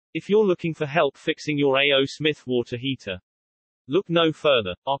If you're looking for help fixing your A.O. Smith water heater, look no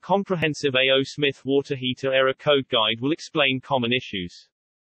further. Our comprehensive A.O. Smith water heater error code guide will explain common issues,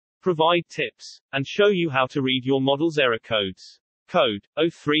 provide tips, and show you how to read your model's error codes. Code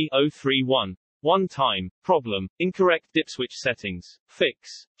 03031. One time. Problem: incorrect dip switch settings.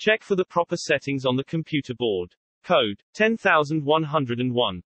 Fix: check for the proper settings on the computer board. Code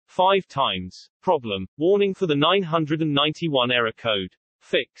 10101. 5 times. Problem: warning for the 991 error code.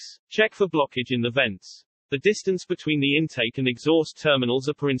 Fix: check for blockage in the vents. The distance between the intake and exhaust terminals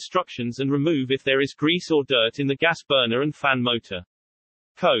are per instructions, and remove if there is grease or dirt in the gas burner and fan motor.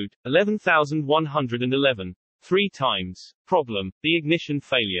 Code 11111. 3 times. Problem: the ignition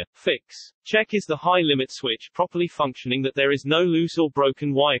failure. Fix: check is the high limit switch properly functioning, that there is no loose or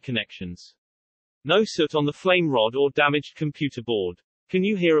broken wire connections, no soot on the flame rod or damaged computer board. Can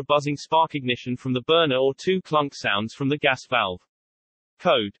you hear a buzzing spark ignition from the burner or 2 clunk sounds from the gas valve?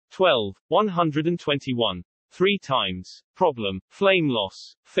 Code 12121. 3 times. Problem: flame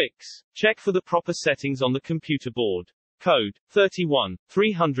loss. Fix: check for the proper settings on the computer board. Code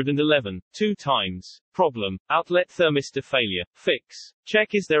 31311. 2 times. Problem: outlet thermistor failure. Fix: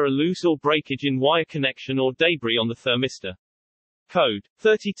 check is there a loose or breakage in wire connection or debris on the thermistor. Code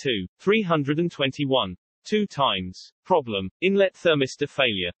 32321. 2 times. Problem: inlet thermistor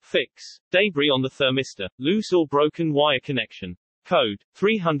failure. Fix: debris on the thermistor, loose or broken wire connection. Code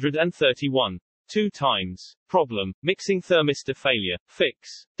 331. 2 times. Problem: mixing thermistor failure.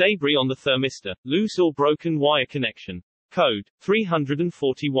 Fix: debris on the thermistor, loose or broken wire connection. Code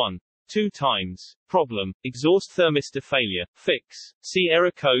 341. 2 times. Problem: exhaust thermistor failure. Fix: see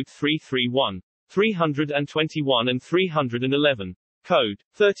error code 331, 321 and 311. Code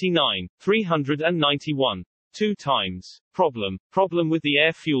 39391. 2 times. Problem: problem with the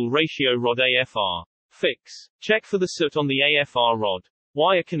air-fuel ratio rod AFR. Fix: check for the soot on the AFR rod,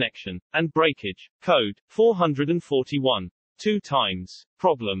 wire connection, and breakage. Code 441. 2 times.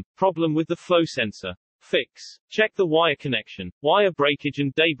 Problem: problem with the flow sensor. Fix: check the wire connection, wire breakage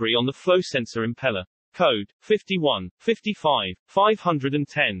and debris on the flow sensor impeller. Code 51, 55,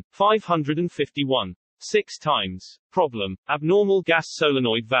 510, 551. 6 times. Problem: abnormal gas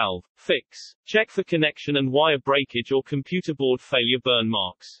solenoid valve. Fix: check for connection and wire breakage or computer board failure burn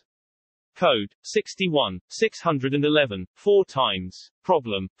marks. Code 61, 611. 4 times.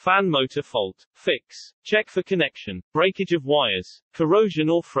 Problem: fan motor fault. Fix: check for connection, breakage of wires, corrosion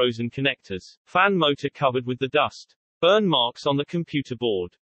or frozen connectors, fan motor covered with the dust, burn marks on the computer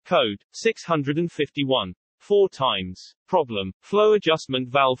board. Code 651. 4 times. Problem: flow adjustment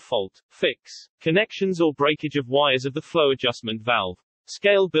valve fault. Fix: connections or breakage of wires of the flow adjustment valve,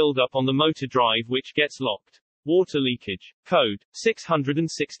 scale buildup on the motor drive which gets locked, water leakage. Code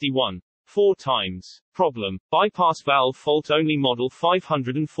 661. 4 times. Problem: bypass valve fault only model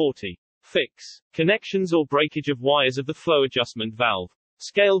 540. Fix: connections or breakage of wires of the flow adjustment valve,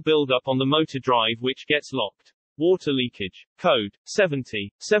 scale buildup on the motor drive which gets locked, water leakage. Code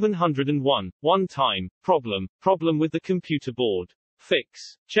 70, 701. 1 time. Problem: problem with the computer board.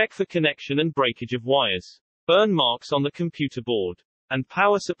 Fix: check for connection and breakage of wires, burn marks on the computer board, and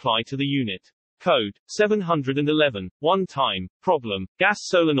power supply to the unit. Code 711. 1 time. Problem: gas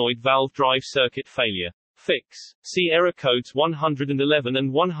solenoid valve drive circuit failure. Fix: see error codes 111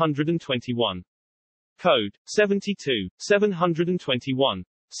 and 121. Code 72, 721.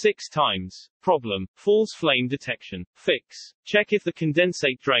 6 times. Problem: false flame detection. Fix: check if the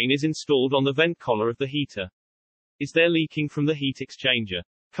condensate drain is installed on the vent collar of the heater. Is there leaking from the heat exchanger?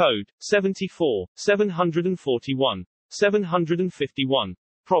 Code 74, 741. 751.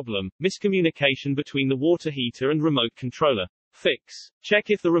 Problem: miscommunication between the water heater and remote controller. Fix: check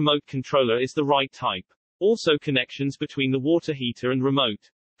if the remote controller is the right type. Also connections between the water heater and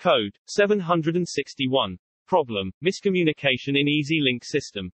remote. Code 761. Problem: miscommunication in EZ-Link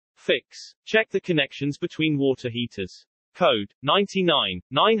system. Fix: check the connections between water heaters. Code 99,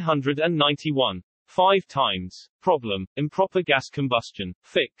 991. 5 times. Problem: improper gas combustion.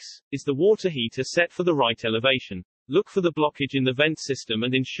 Fix: is the water heater set for the right elevation? Look for the blockage in the vent system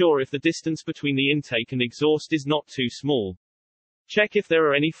and ensure if the distance between the intake and exhaust is not too small. Check if there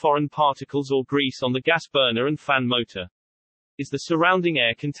are any foreign particles or grease on the gas burner and fan motor. Is the surrounding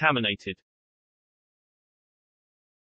air contaminated?